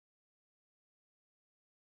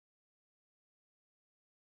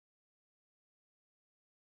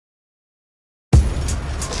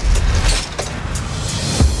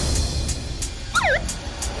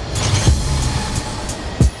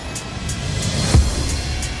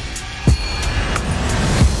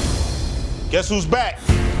Guess who's back?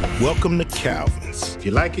 Welcome to Calvin's. If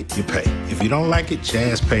you like it, you pay. If you don't like it,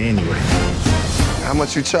 Jazz pay anyway. How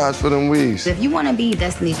much you charge for them weaves? If you want to be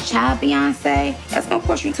Destiny's Child Beyonce, that's going to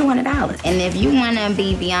cost you $200. And if you want to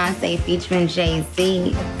be Beyonce featuring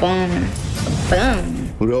Jay-Z, boom,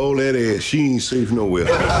 boom. With all that ass, she ain't safe nowhere.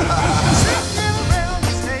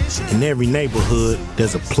 In every neighborhood,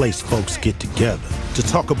 there's a place folks get together to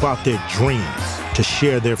talk about their dreams, to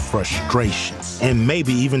share their frustrations, and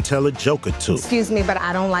maybe even tell a joke or two. Excuse me, but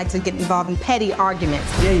I don't like to get involved in petty arguments.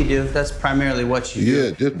 Yeah, you do. That's primarily what you do. Yeah,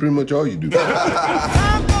 that's pretty much all you do.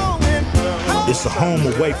 It's a home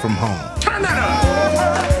away from home. Turn that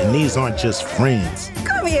up! And these aren't just friends.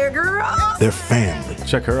 Come here, girl. They're family.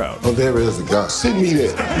 Check her out. Oh, there is a guy. Send me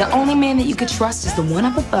that. The only man that you could trust is the one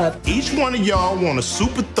up above. Each one of y'all want a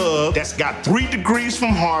super thug that's got 3 degrees from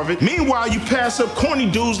Harvard. Meanwhile, you pass up corny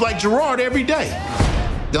dudes like Gerard every day.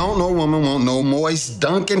 Don't no woman want no moist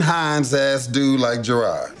Duncan Hines ass dude like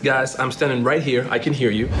Gerard. Guys, I'm standing right here. I can hear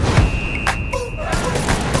you.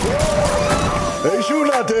 Hey,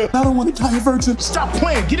 shooting out there. I don't want to tie your virgin. Stop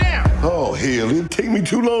playing. Get down. Oh, hell, it'll take me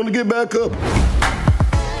too long to get back up.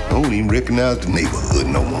 I don't even recognize the neighborhood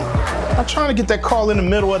no more. I'm trying to get that call in the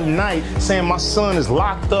middle of the night saying my son is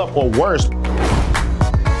locked up or worse.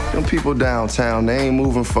 Them people downtown, they ain't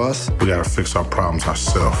moving for us. We gotta fix our problems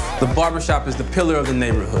ourselves. The barbershop is the pillar of the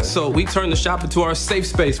neighborhood. So we turn the shop into our safe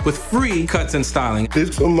space with free cuts and styling.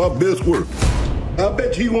 It's some of my best work. I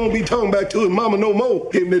bet you he won't be talking back to his mama no more.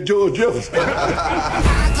 Give him that George Jefferson.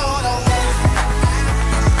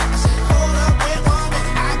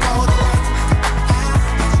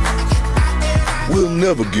 We'll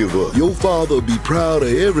never give up. Your father will be proud of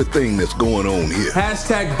everything that's going on here.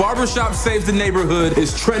 Hashtag Barbershop Saves the Neighborhood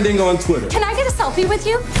is trending on Twitter. Can I get a selfie with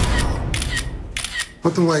you?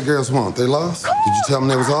 What the white girls want? They lost? Did you tell them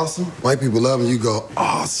they was awesome? White people love them, you go,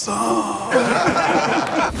 awesome.